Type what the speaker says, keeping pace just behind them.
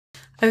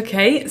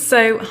Okay,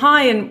 so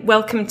hi and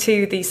welcome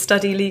to the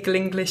Study Legal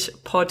English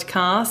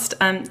podcast.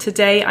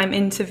 Today I'm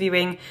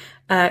interviewing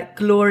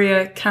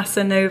Glòria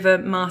Casanova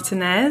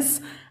Martínez,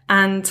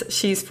 and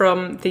she's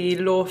from the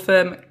law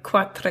firm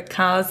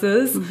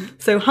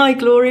Cuatrecasas. So hi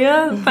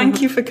Glòria,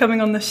 thank you for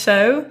coming on the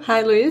show.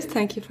 Hi Louise,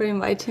 thank you for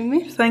inviting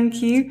me.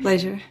 Thank you.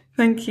 Pleasure.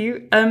 Thank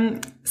you. Tell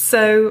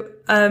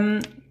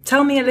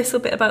me a little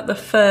bit about the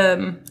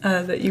firm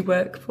that you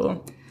work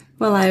for.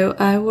 Well,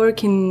 I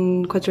work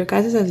in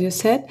Cuatrecasas, as you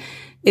said.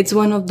 It's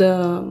one of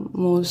the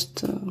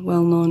most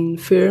well-known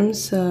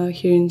firms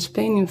here in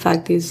Spain. In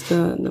fact, it's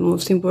the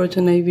most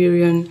important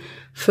Iberian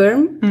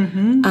firm.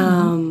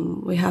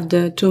 We have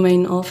the two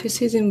main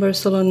offices in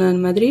Barcelona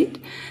and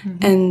Madrid,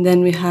 and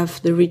then we have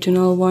the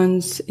regional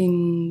ones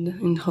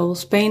in whole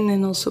Spain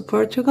and also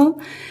Portugal,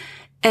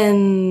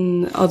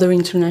 and other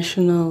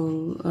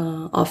international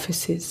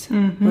offices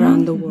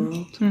around the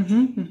world.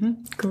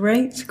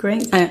 Great.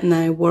 And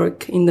I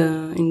work in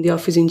the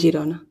office in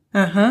Girona.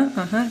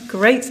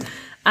 Great.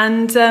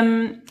 And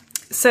and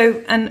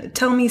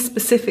tell me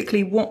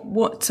specifically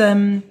what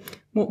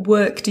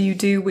work do you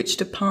do? Which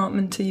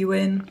department are you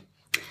in?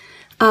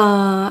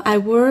 I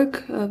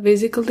work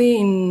basically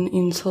in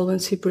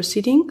insolvency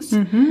proceedings.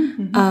 Here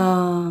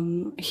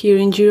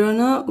in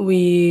Girona,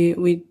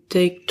 we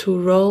take two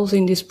roles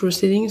in these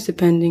proceedings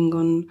depending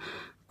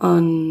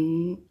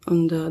on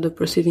the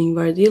proceeding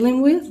we're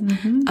dealing with.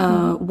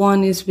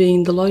 One is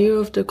being the lawyer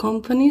of the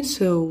company,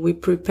 so we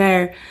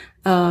prepare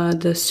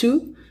the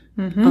suit.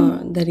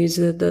 That is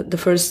the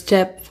first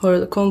step for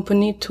the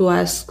company to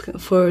ask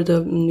for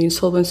the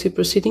insolvency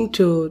proceeding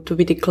to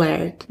be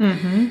declared.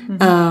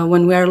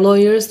 When we are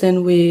lawyers,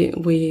 then we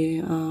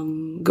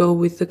go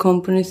with the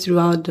company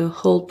throughout the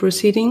whole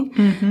proceeding.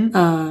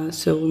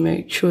 So we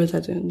make sure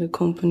that the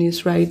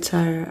company's rights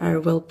are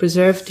well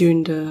preserved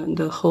during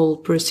the whole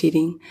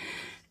proceeding.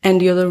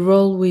 And the other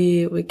role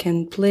we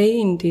can play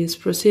in these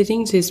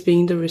proceedings is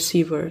being the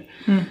receiver.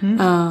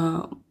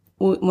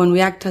 When we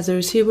act as a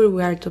receiver,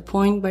 we are at a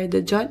point by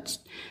the judge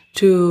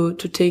to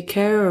take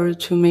care or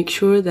to make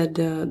sure that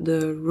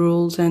the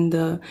rules and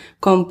the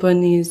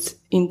company's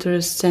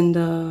interests and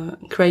the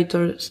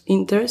creator's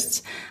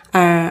interests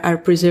are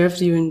preserved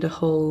during the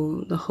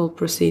whole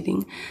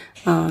proceeding.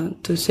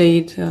 To say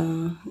it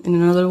in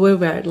another way,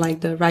 we are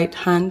like the right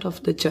hand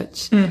of the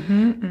judge.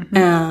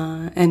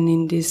 And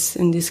in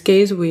this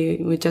case,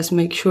 we just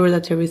make sure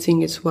that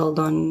everything is well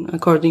done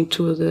according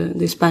to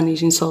the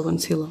Spanish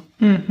insolvency law.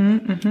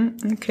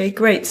 Okay,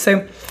 great.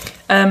 So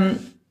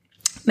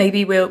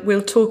maybe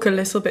we'll talk a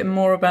little bit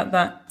more about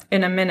that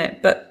in a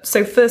minute. But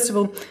so first of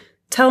all,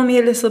 tell me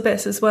a little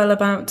bit as well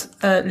about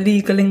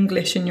legal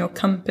English in your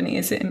company.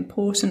 Is it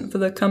important for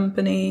the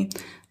company?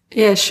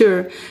 Yeah,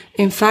 sure.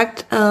 In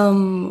fact,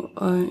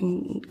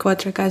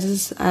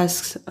 Cuatrecasas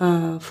asks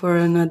for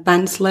an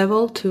advanced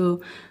level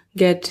to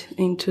get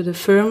into the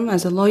firm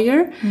as a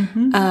lawyer,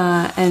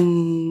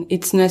 and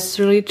it's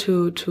necessary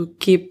to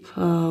keep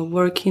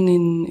working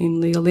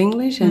in legal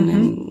English and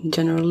in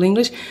general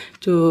English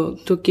to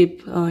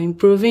keep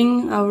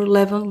improving our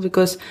level,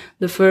 because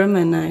the firm,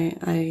 and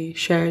I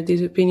share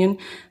this opinion,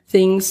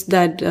 thinks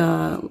that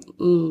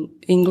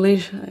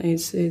English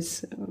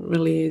is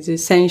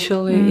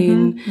essential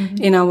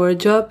in our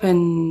job,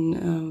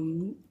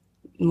 and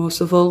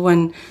most of all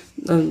when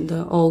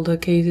all the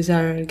cases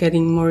are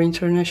getting more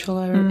international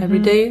every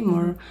day,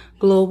 more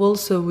global.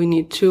 So we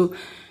need to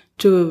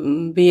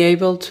be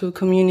able to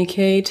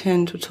communicate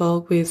and to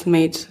talk with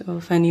mates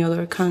of any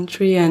other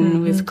country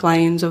and with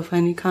clients of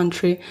any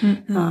country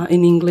in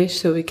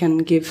English, so we can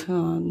give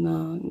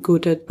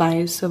good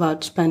advice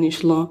about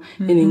Spanish law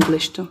in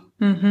English too.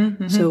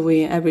 So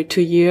every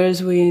 2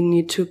 years we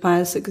need to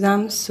pass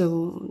exams,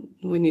 so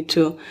we need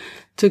to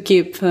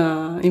keep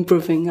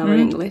improving our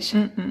English.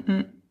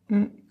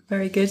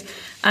 Very good.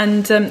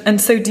 And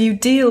so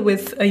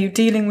are you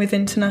dealing with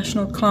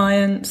international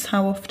clients?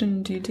 How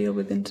often do you deal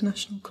with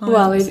international clients?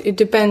 Well, it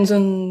depends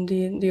on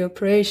the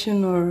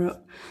operation, or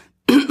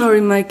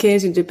in my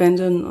case, it depends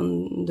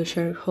on the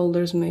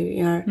shareholders maybe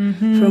are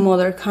from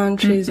other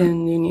countries,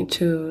 and you need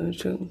to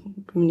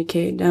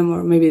communicate them,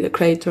 or maybe the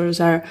creditors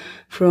are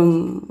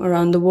from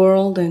around the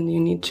world and you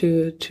need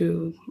to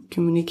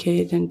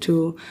communicate and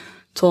to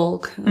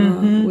talk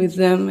with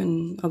them,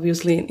 and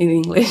obviously in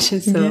English.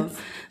 So,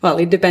 well,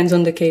 it depends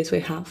on the case we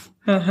have.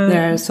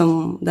 There are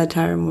some that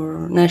are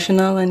more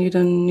national and you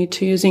don't need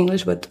to use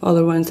English, but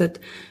other ones that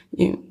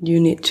you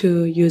need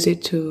to use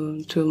it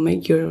to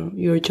make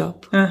your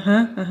job.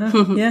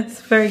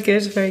 Yes, very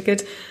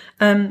good.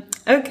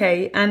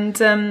 Okay, and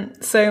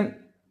so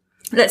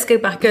let's go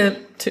back to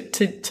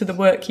the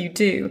work you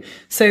do.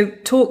 So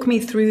talk me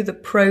through the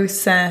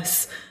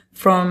process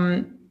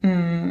from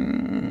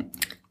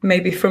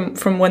maybe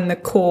from when the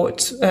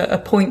court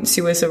appoints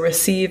you as a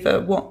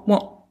receiver.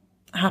 What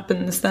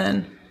happens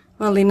then?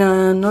 Well, in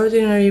an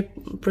ordinary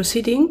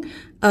proceeding,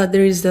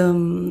 there is the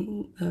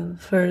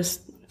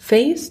first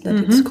phase that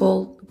it's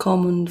called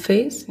common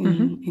phase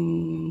in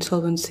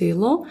insolvency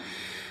law.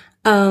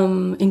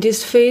 In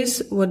this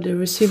phase, what the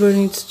receiver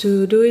needs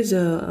to do is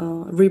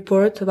a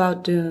report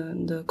about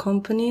the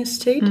company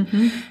state.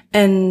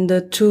 And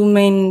the two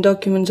main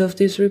documents of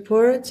this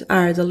report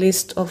are the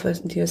list of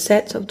the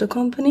assets of the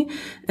company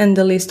and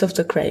the list of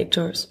the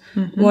creditors.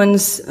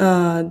 Once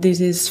this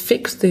is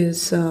fixed,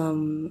 this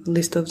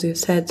list of the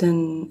assets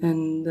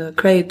and the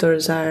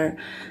creditors are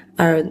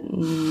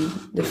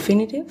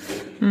definitive,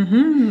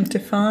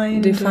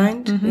 defined,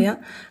 yeah.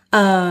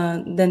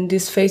 Then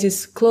this phase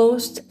is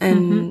closed,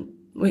 and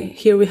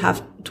here we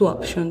have two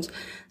options.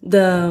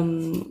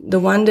 The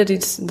one that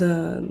is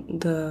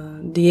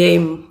the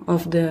aim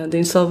of the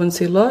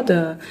insolvency law,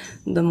 the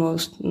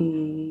most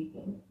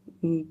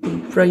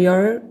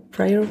prior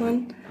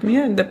one.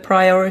 Yeah, the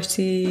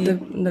priority.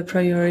 The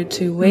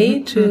priority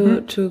way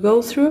to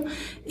go through.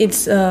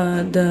 It's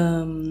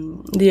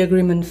the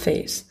agreement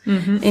phase.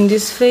 In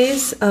this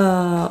phase,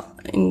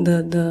 in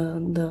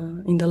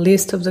the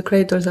list of the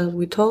creditors that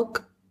we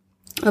talk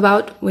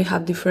about, we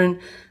have different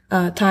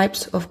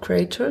types of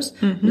creditors.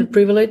 The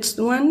privileged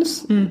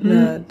ones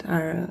that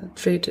are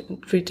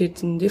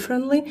treated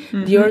differently,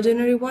 the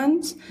ordinary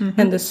ones,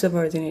 and the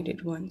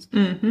subordinated ones.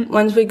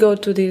 Once we go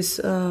to this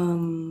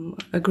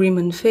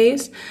agreement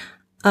phase,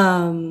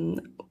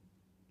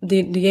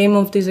 the aim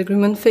of this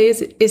agreement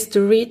phase is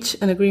to reach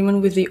an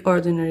agreement with the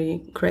ordinary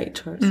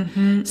creditors.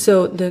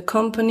 So the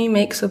company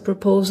makes a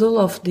proposal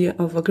of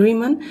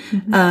agreement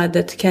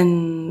that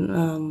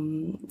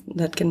can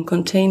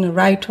contain a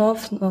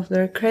write-off of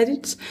their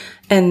credits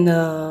and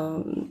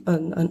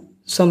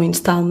some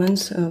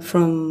installments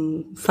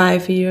from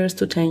 5 years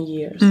to 10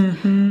 years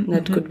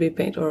that could be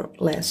paid, or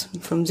less,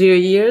 from 0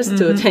 years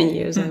to 10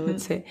 years, I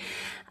would say.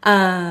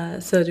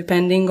 So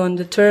depending on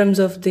the terms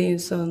of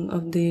this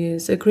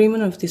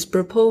agreement, of this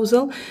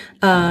proposal,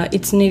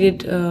 it's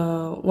needed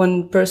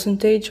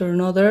 1% or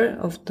another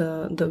of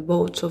the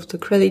votes of the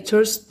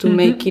creditors to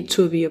make it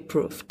to be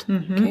approved.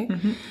 Okay.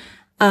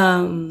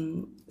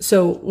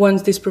 So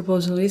once this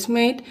proposal is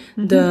made,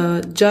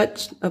 the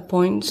judge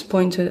appoints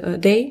a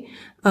date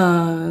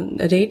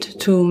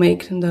to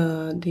make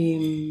the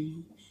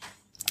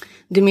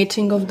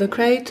meeting of the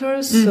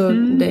creditors, so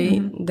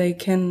they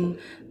can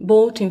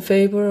vote in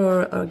favor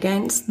or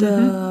against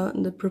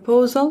the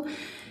proposal.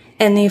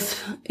 And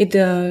if it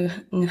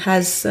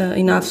has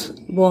enough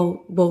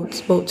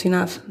votes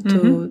enough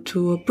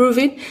to approve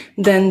it,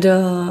 then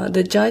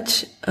the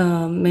judge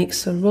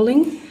makes a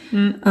ruling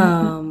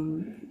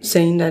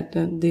saying that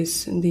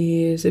this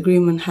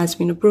agreement has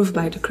been approved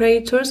by the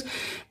creditors,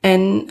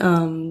 and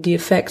the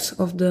effects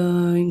of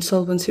the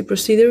insolvency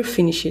procedure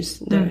finishes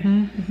there.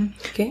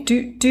 Okay.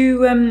 Do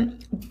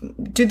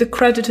the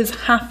creditors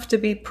have to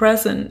be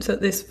present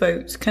at this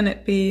vote? Can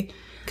they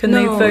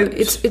vote?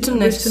 It's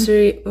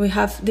unnecessary. We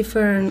have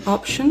different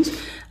options.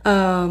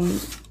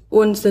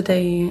 Once the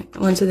date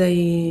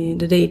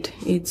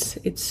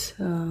it's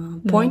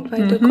point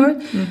by the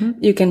court,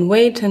 you can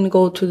wait and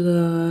go to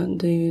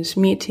this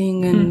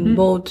meeting and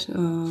vote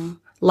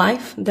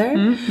live there.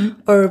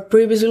 Or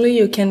previously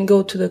you can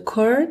go to the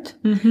court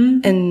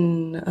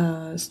and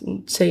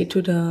say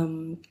to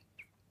the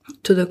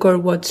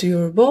court what's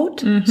your vote,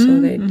 so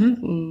they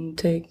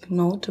take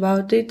note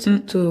about it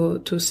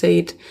to say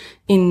it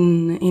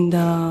in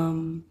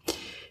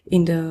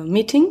the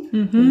meeting.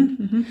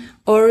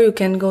 Or you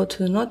can go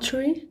to the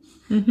notary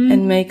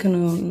and make a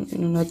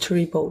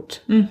notary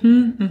vote.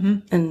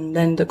 And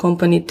then the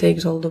company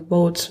takes all the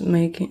votes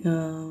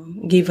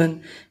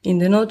given in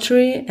the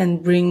notary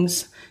and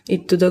brings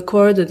it to the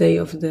court the day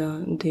of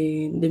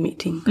the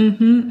meeting.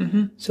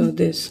 So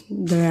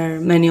there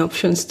are many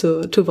options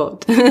to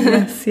vote.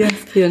 Yes. You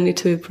don't need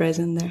to be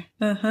present there.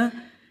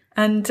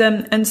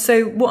 And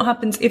so what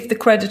happens if the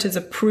creditors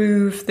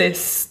approve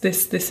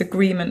this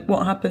agreement?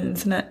 What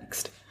happens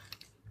next?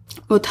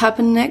 What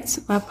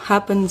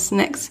happens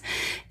next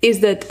is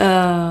that,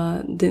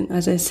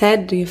 as I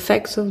said, the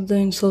effects of the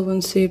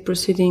insolvency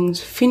proceedings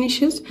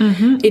finishes.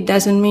 It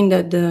doesn't mean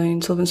that the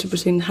insolvency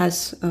proceeding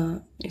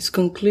is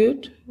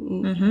concluded.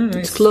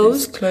 It's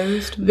closed.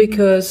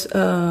 Because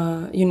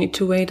you need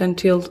to wait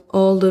until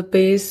all the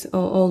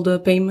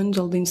payments,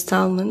 all the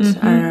installments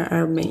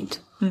are made.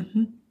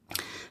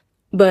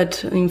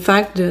 But in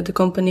fact, the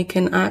company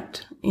can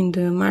act in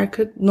the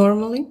market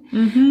normally.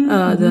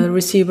 The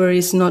receiver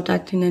is not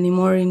acting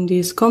anymore in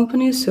this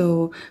company,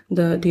 so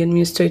the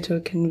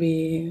administrator can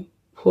be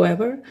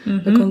whoever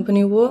the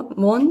company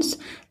wants.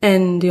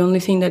 And the only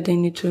thing that they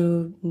need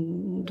to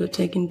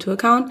take into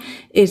account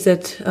is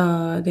that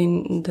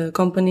the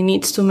company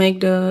needs to make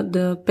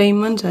the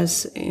payments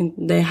as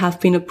they have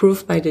been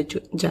approved by the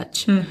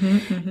judge.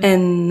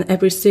 And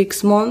every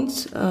 6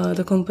 months,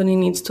 the company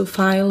needs to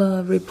file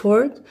a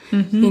report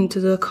into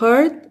the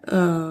court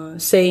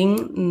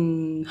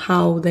saying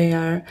how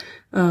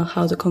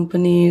the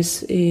company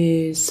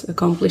is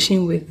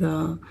accomplishing with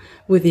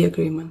the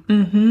agreement.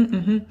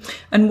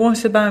 And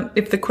what about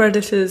if the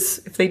creditors,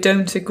 if they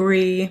don't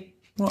agree,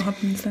 what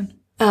happens then?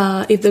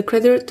 If the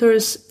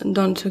creditors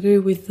don't agree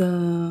with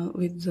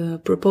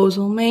the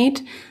proposal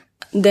made,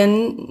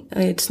 then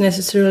it's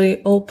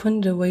necessarily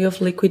open the way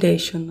of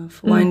liquidation,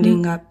 of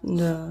winding up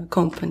the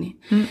company.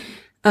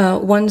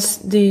 Once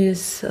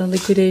this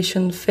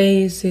liquidation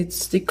phase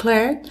is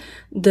declared,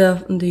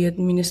 the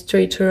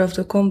administrator of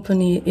the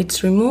company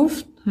it's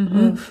removed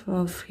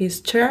of his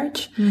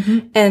charge,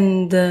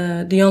 and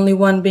the only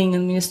one being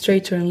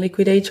administrator and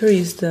liquidator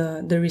is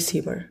the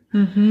receiver.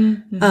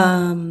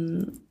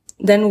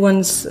 Then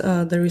once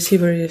the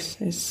receiver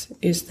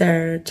is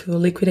there to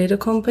liquidate a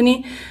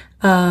company,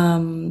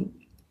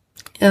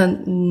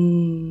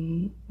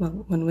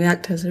 when we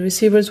act as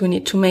receivers, we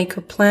need to make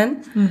a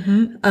plan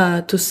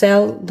to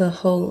sell the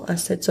whole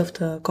assets of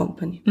the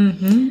company.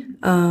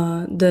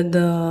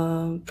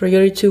 The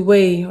priority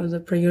way or the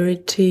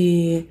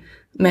priority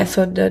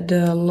method that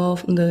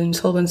the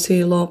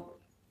insolvency law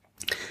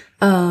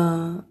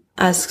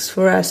asks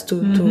for us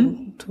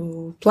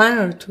to plan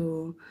or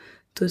to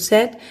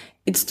set,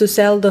 it's to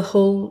sell the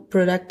whole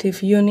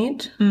productive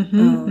unit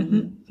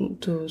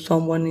to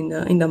someone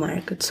in the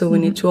market. So we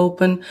need to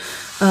open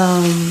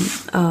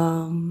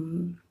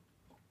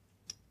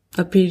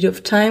a period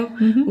of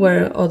time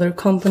where other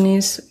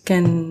companies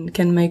can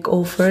make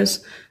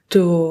offers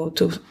to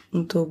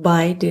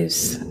buy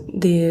this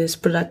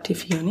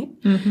productive unit.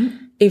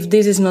 If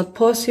this is not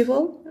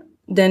possible,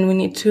 then we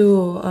need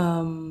to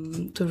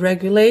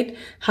regulate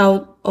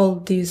how all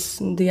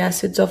the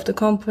assets of the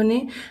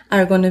company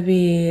are going to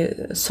be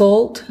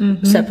sold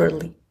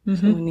separately.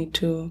 So we need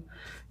to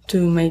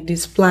make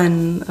this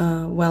plan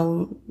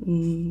well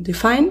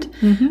defined.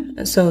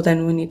 So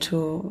then we need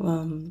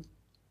to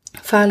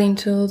file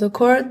into the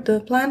court the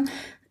plan.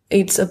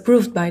 It's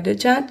approved by the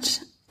judge,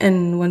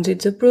 and once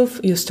it's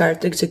approved, you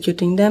start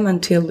executing them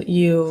until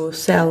you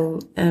sell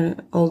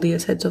all the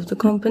assets of the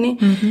company,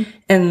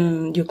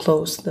 and you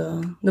close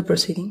the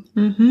proceeding.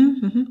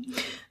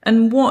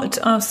 And what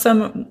are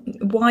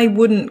why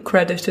wouldn't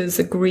creditors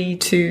agree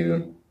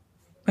to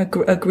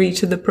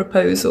the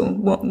proposal?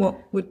 What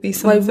would be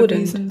some of the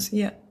reasons?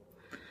 Yeah,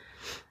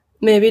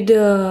 maybe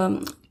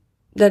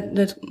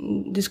that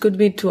this could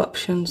be two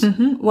options.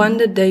 One,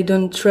 that they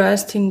don't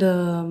trust in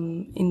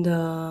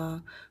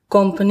the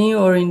company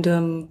or in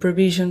the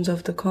provisions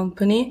of the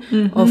company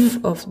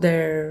of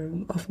their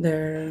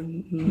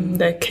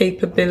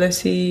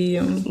capability,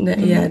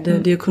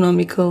 the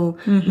economical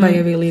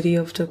viability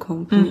of the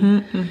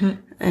company,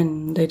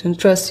 and they don't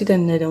trust it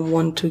and they don't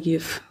want to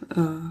give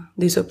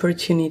this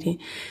opportunity.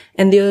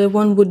 And the other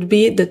one would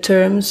be the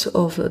terms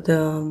of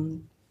the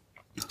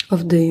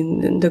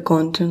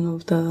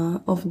content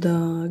of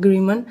the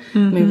agreement.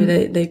 Maybe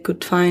they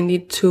could find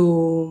it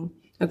too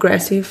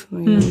aggressive.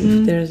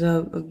 If there's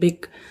a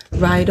big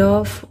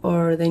write-off,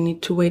 or they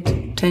need to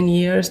wait 10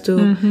 years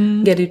to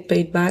get it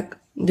paid back.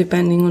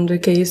 Depending on the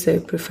case, they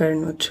prefer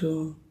not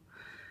to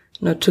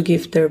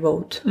give their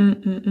vote.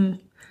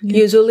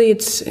 Usually,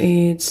 it's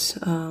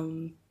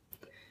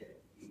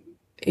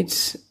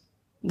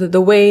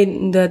the way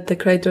that the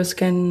creditors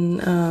can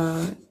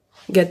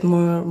get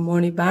more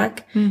money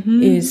back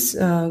is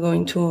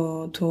going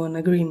to an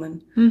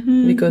agreement,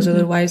 because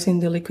otherwise in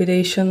the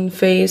liquidation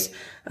phase,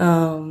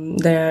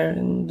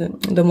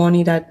 the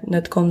money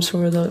that comes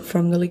from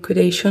the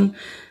liquidation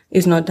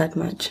is not that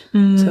much.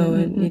 So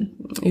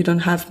you don't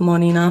have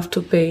money enough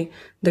to pay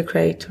the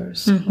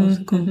creditors of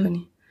the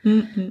company.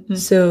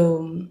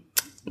 So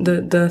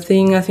the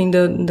thing, I think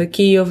the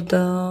key of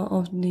the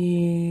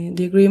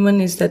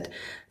agreement is that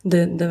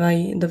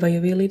the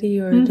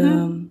viability or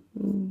the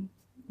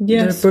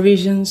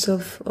provisions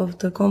of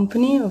the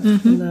company, of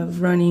the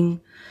running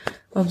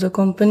of the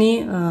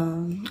company,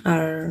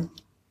 are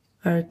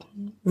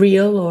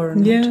real or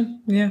not.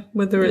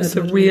 Whether it's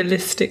a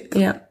realistic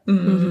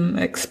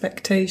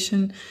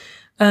expectation.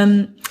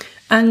 And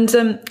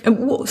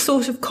what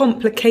sort of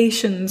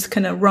complications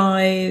can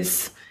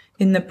arise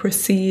in the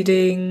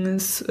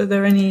proceedings? Are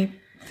there any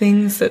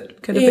things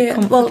that get a bit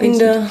complicated?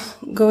 Well,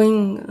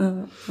 going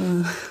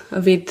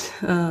a bit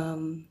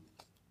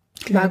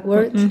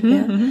backwards,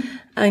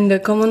 in the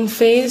common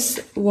phase,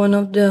 one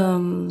of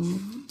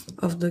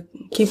the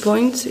key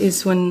points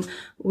is when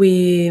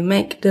we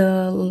make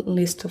the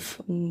list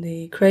of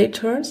the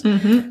creditors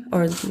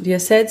or the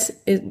assets.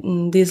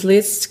 These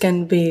lists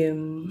can be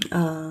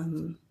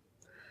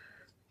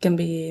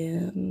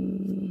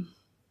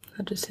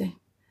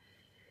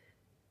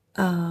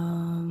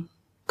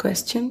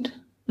questioned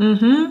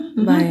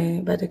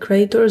by the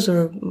creditors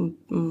or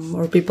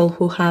people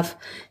who have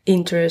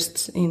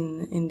interests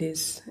in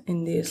these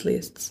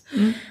lists.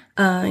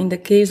 In the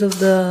case of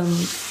the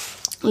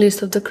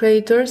list of the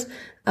creditors,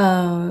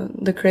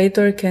 the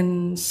creditor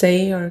can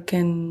say or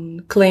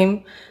can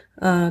claim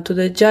to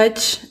the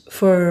judge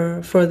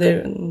for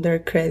their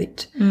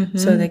credit.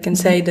 So they can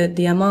say that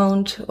the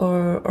amount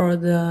or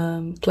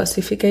the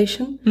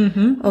classification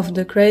of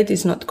the credit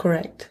is not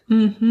correct.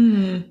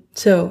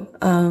 So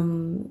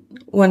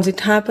once it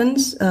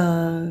happens,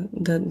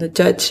 the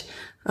judge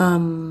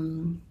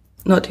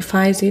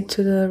notifies it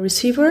to the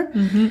receiver,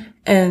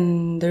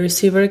 and the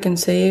receiver can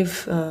say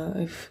if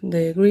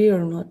they agree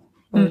or not,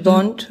 or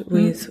don't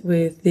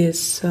with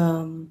this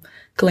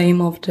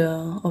claim of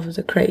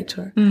the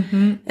creditor.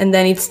 And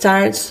then it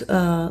starts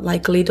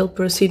like a little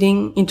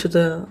proceeding into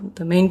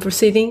the main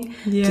proceeding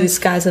to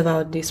discuss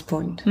about this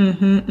point.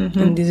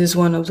 And this is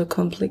one of the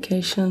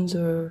complications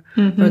or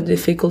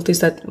difficulties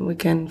that we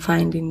can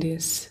find in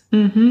this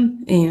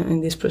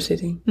in this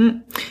proceeding.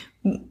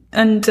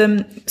 And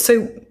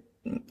so,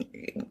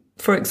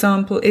 for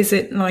example, is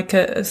it like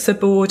a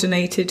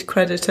subordinated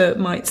creditor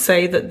might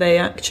say that they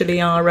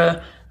actually are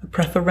a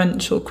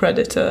preferential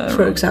creditor?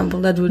 For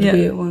example, that would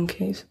be one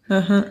case.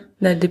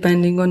 That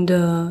depending on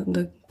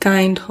the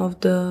kind of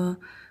the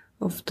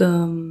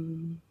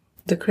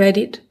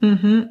credit,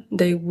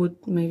 they would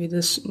maybe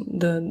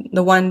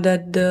the one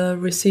that the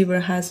receiver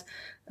has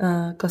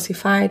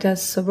classified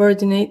as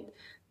subordinate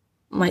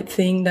might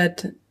think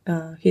that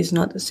he's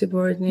not a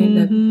subordinate,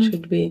 that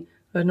should be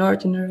an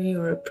ordinary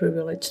or a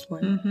privileged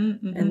one.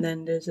 And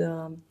then there's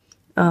a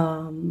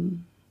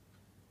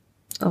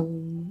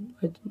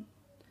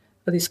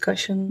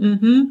discussion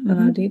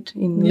about it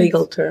in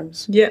legal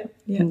terms.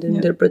 And the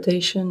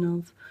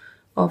interpretation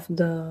of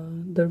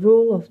the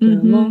rule of the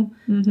law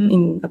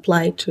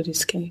applied to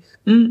this case.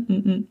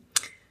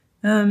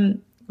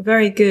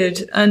 Very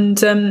good. And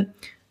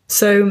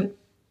so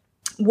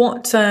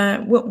what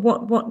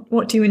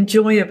do you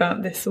enjoy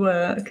about this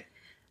work?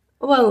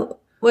 Well,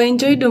 what I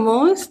enjoy the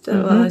most,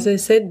 well, as I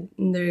said,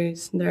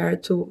 there are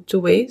two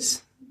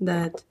ways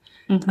that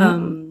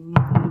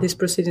these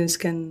proceedings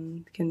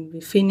can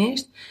be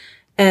finished.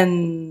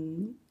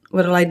 And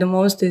what I like the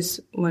most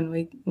is when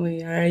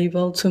we are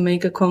able to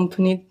make a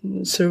company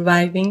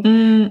surviving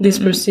this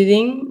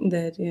proceeding.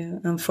 That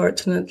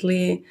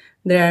unfortunately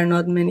there are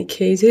not many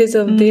cases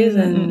of this,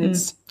 and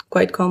it's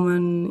quite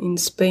common in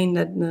Spain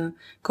that the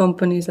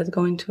companies that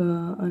go into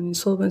an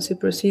insolvency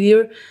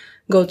procedure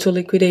go to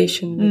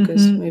liquidation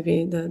because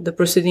maybe the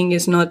proceeding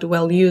is not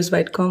well used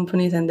by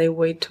companies and they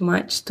wait too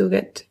much to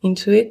get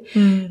into it,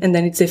 and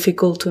then it's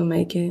difficult to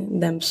make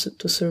them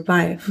to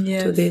survive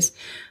to this.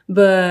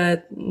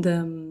 But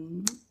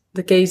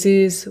the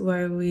cases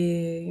where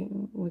we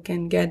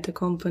can get the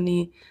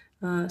company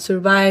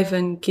survive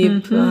and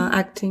keep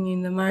acting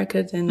in the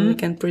market, and we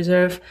can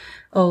preserve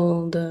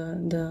all the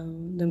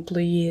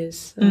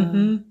employees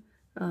on.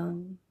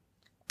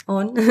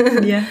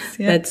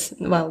 That's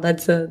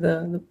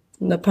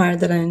the part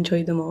that I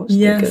enjoy the most.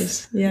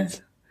 Because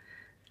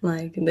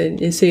like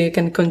you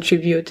can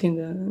contribute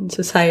in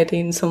society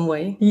in some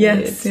way.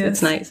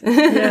 It's nice.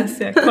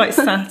 Quite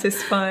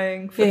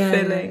satisfying,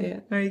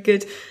 fulfilling. Very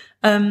good.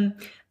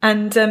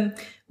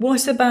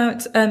 What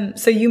about,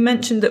 so you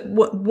mentioned that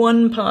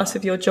one part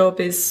of your job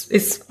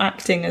is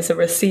acting as a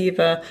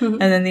receiver, and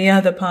then the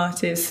other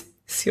part is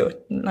your,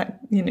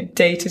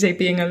 day to day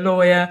being a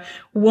lawyer.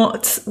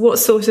 What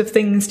sort of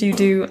things do you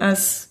do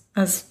as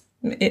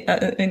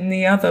in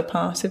the other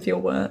part of your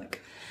work?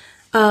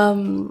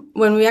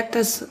 When we act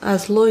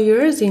as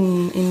lawyers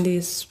in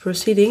these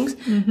proceedings,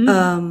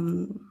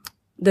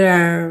 there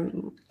are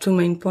two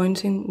main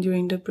points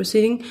during the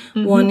proceeding.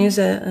 One is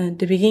at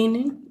the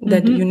beginning,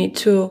 that you need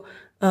to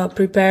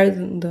prepare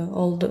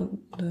all the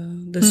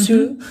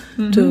suit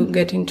to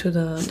get into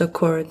the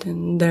court,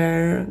 and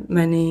there are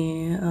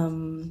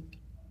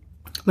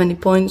many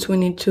points we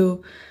need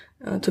to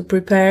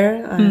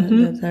prepare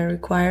that are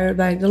required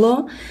by the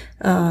law.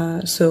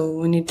 So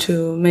we need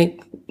to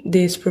make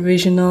this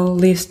provisional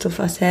list of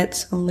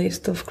assets, a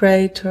list of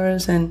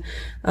creditors, and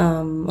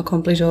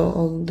accomplish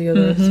all the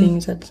other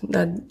things that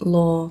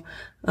law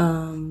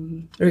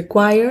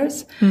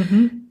requires.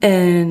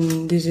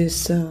 And this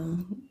is a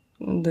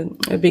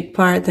big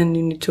part, and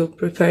you need to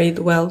prepare it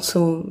well,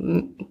 so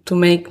to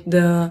make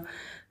the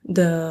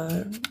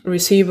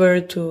receiver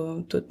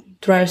to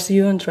trust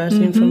you and trust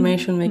the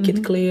information, make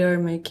it clear,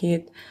 make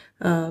it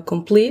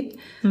complete.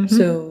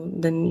 So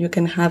then you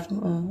can have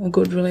a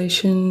good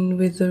relation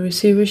with the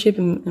receivership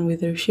and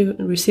with the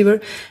receiver,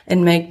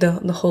 and make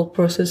the whole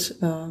process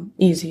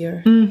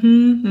easier.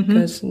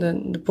 Because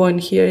the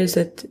point here is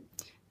that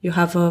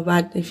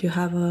if you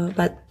have a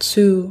bad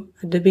suit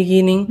at the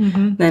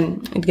beginning, then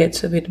it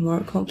gets a bit more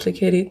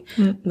complicated.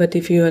 But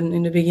if you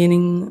in the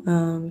beginning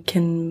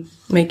can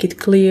make it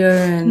clear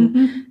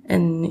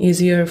and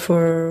easier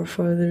for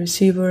the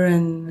receiver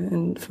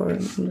and for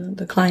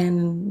the client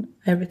and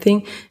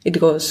everything, it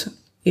goes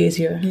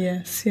easier.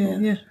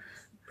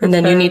 And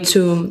then you need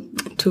to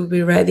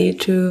be ready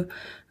to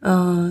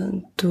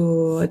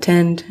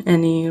attend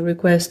any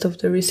request of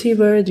the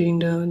receiver during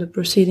the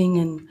proceeding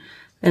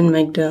and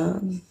make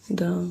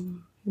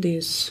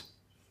this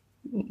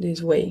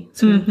way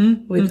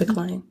with the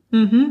client.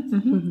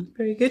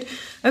 Very good.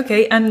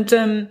 Okay, and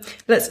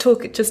let's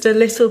talk just a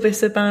little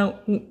bit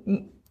about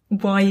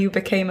why you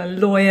became a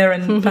lawyer,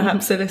 and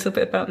perhaps a little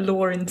bit about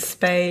law in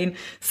Spain.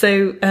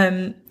 So,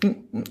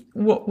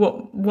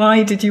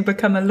 why did you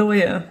become a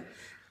lawyer?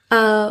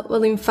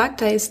 Well, in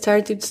fact, I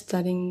started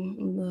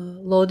studying the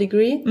law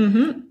degree.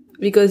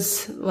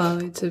 Because, well,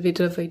 it's a bit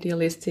of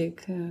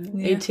idealistic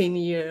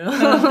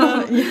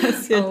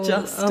 18-year-old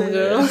just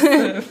girl.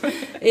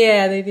 The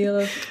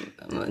ideal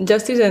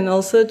justice, and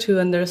also to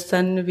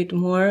understand a bit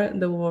more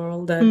the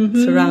world that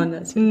surrounds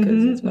us,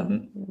 because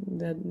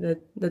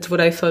that's what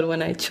I thought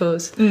when I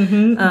chose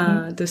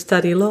to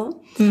study law.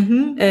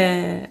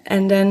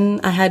 And then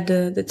I had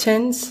the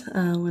chance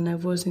when I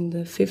was in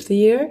the 5th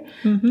year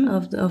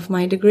of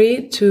my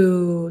degree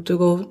to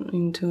go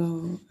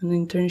into an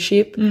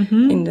internship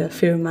in the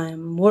firm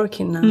I'm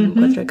working now in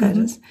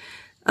Cuatrecasas.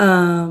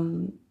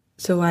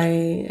 So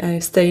I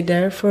stayed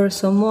there for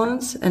some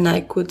months, and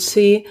I could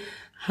see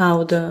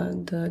how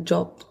the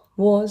job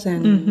was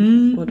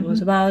and what it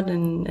was about,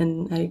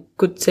 and I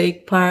could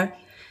take part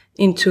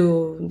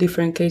into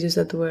different cases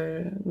that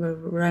were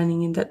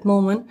running in that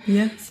moment.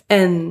 Yes.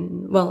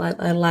 And well,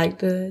 I liked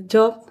the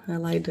job, I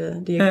liked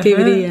the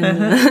activity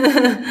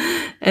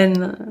and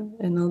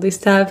all this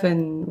stuff.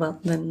 And well,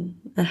 then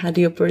I had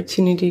the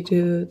opportunity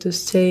to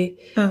stay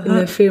in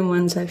the firm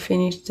once I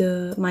finished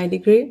my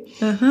degree.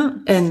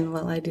 And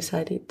well, I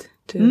decided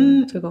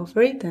to go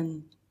for it,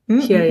 and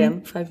here I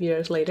am 5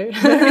 years later.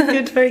 Very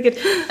good, very good.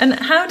 And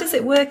how does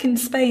it work in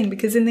Spain?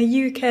 Because in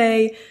the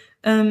UK,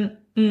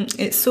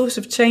 it's sort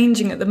of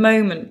changing at the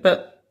moment,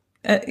 but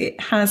it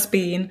has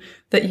been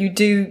that you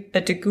do a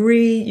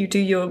degree, you do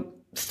your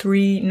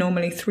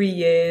normally 3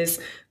 years,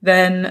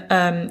 then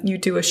you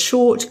do a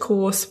short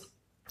course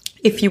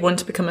if you want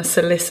to become a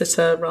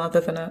solicitor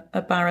rather than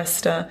a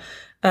barrister.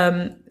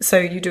 So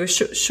you do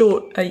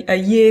a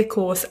year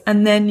course,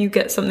 and then you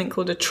get something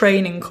called a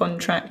training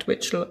contract,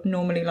 which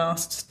normally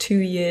lasts 2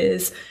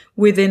 years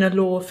within a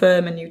law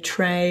firm, and you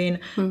train,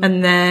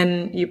 and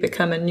then you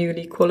become a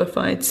newly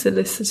qualified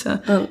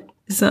solicitor.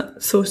 Is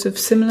that sort of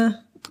similar?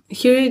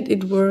 Here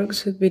it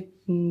works a bit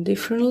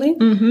differently.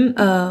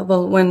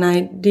 Well, when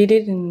I did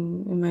it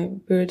in my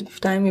period of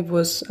time, it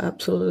was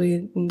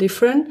absolutely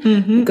different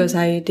because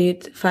I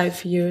did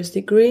 5 years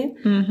degree,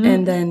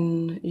 and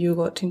then you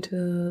got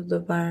into the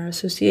bar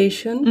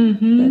association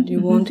that you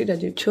wanted,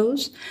 that you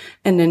chose,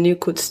 and then you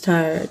could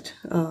start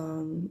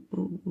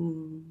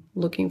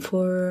looking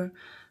for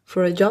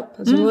a job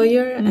as a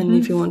lawyer. And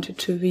if you wanted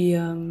to be,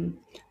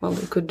 well,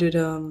 you could do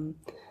the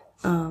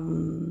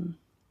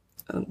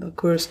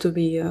course to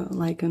be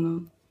like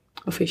an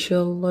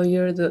official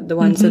lawyer, the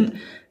ones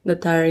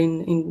that are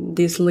in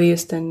this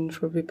list, and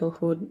for people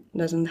who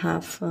doesn't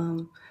have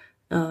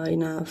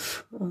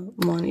enough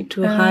money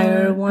to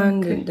hire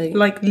one. Okay. They,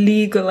 like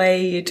legal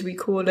aid, we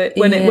call it,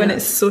 when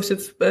it's sort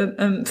of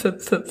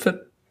for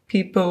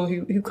people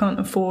who can't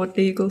afford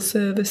legal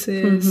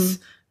services.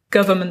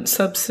 Government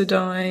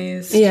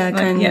subsidized.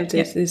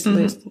 This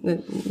list.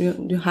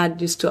 You had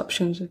these two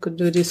options. You could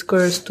do this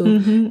course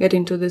to get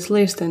into this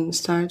list and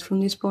start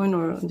from this point,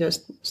 or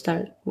just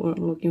start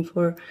looking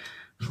for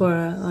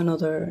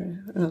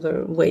another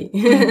way.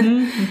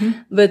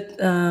 But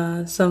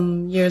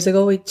some years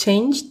ago it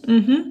changed.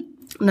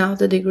 Now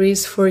the degree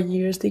is 4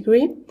 years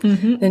degree.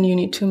 Then you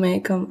need to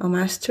make a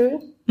master.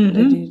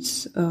 That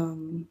is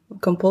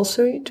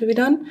compulsory to be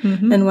done.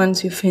 And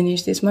once you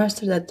finish this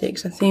master, that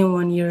takes, I think,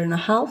 1.5 years.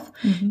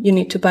 You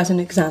need to pass an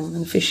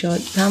official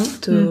exam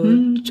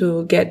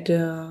to get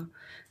the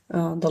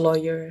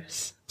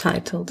lawyer's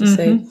title, to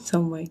say it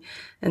some way.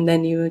 And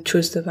then you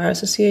choose the bar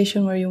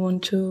association where you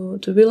want to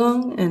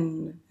belong,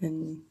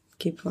 and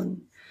keep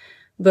on.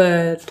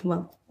 But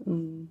well,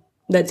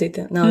 that's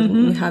it. Now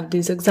we have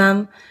this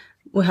exam.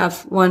 We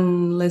have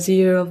 1 less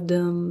year of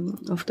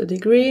the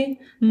degree,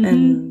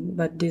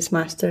 but this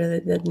master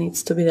that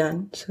needs to be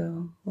done.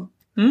 So, well.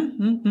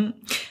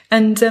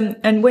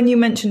 And when you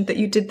mentioned that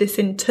you did this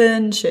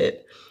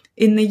internship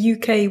in the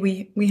UK,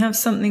 we have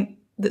something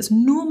that's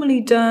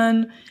normally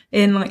done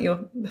in like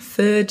your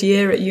 3rd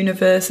year at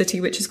university,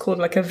 which is called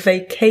like a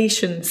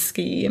vacation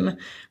scheme,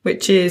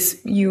 which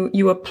is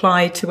you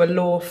apply to a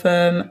law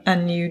firm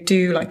and you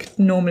do, like,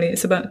 normally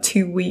it's about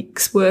 2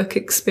 weeks work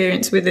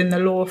experience within the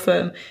law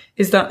firm.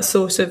 Is that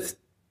sort of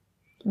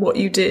what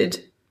you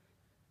did?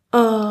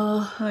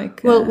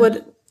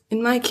 What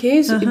in my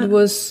case it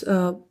was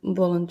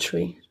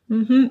voluntary.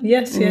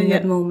 Yes, in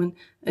that moment,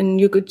 and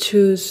you could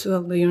choose.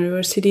 Well, the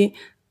university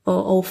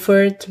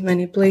offered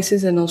many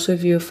places, and also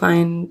if you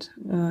found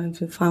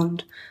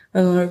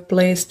another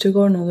place to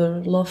go,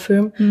 another law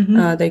firm,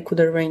 they could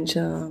arrange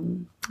a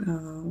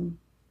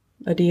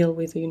deal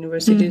with the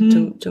university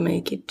to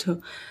make it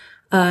too.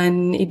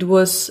 And it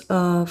was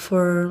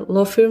for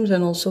law firms,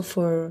 and also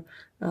for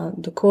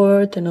the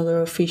court and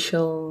other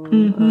official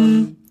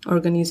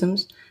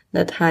organisms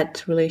that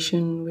had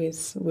relation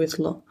with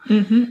law.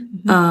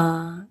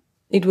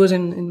 It was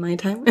in my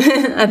time.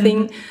 I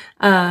think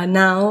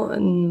now,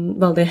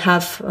 well, they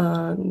have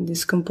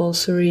these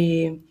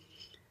compulsory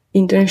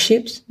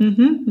internships.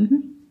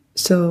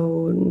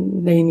 So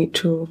they need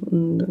to,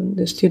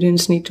 the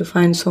students need to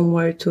find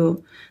somewhere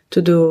to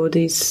do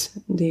this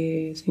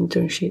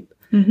internship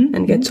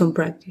and get some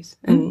practice.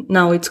 And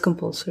now it's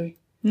compulsory.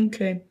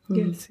 Okay.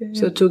 Yes.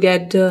 So to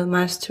get the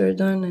master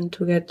done and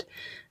to get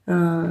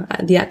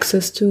the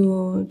access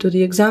to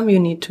the exam, you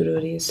need to do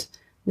this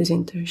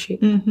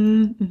internship.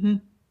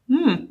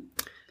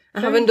 I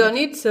haven't done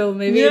it, so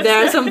maybe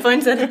there are some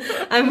points that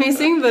I'm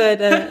missing,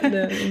 but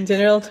in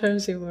general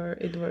terms, it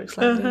works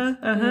like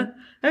this.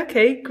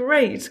 Okay,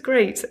 great.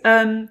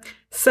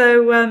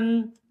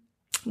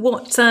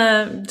 What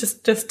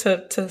just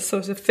to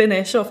sort of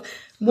finish off,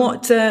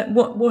 what are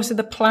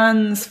the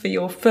plans for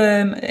your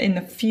firm in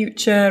the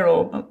future,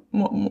 or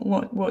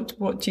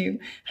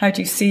how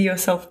do you see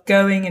yourself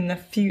going in the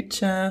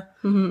future?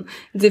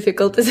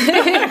 Difficult to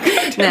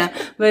say. No,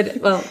 but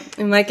well,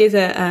 in my case,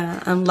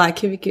 I'm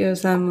lucky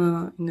because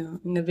I'm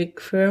in a big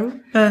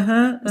firm,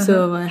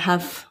 so I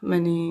have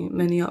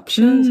many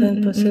options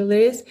and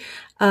possibilities.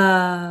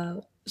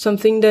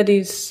 Something that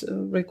is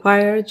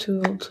required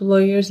to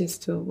lawyers is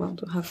to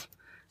have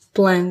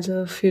plans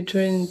of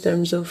future in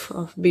terms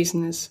of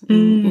business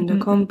in the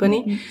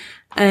company.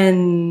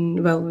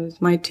 And well,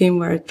 with my team,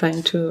 we're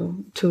trying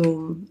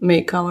to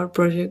make our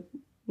project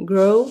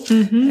grow.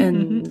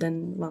 And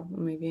then, well,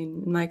 maybe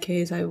in my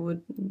case, I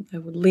would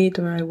lead,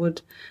 or I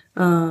would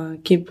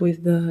keep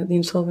with the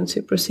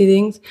insolvency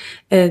proceedings,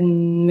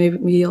 and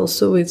maybe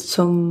also with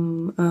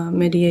some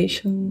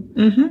mediation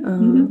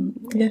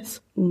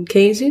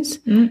cases.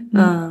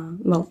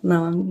 Well,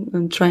 now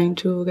I'm trying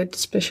to get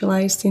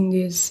specialized in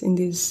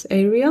this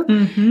area,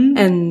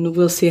 and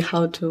we'll see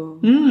how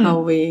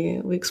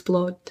we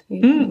exploit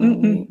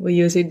it, we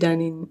use it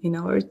then in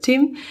our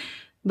team.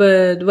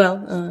 But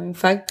well, in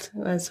fact,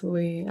 as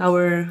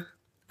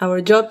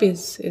our job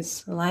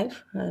is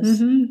alive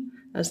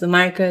as the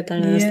market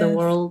and as the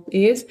world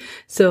is,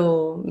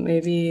 so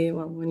maybe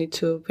we need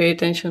to pay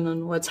attention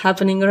on what's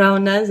happening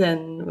around us,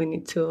 and we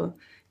need to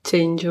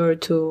change or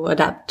to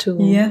adapt to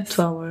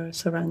our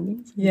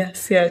surroundings.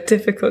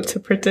 Difficult to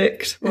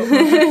predict what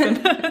will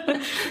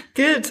happen.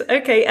 Good.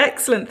 Okay,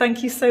 excellent.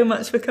 Thank you so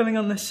much for coming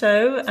on the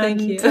show. Thank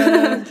you.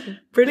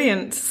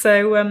 Brilliant.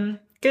 So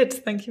good.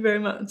 Thank you very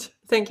much.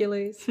 Thank you,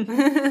 Louise.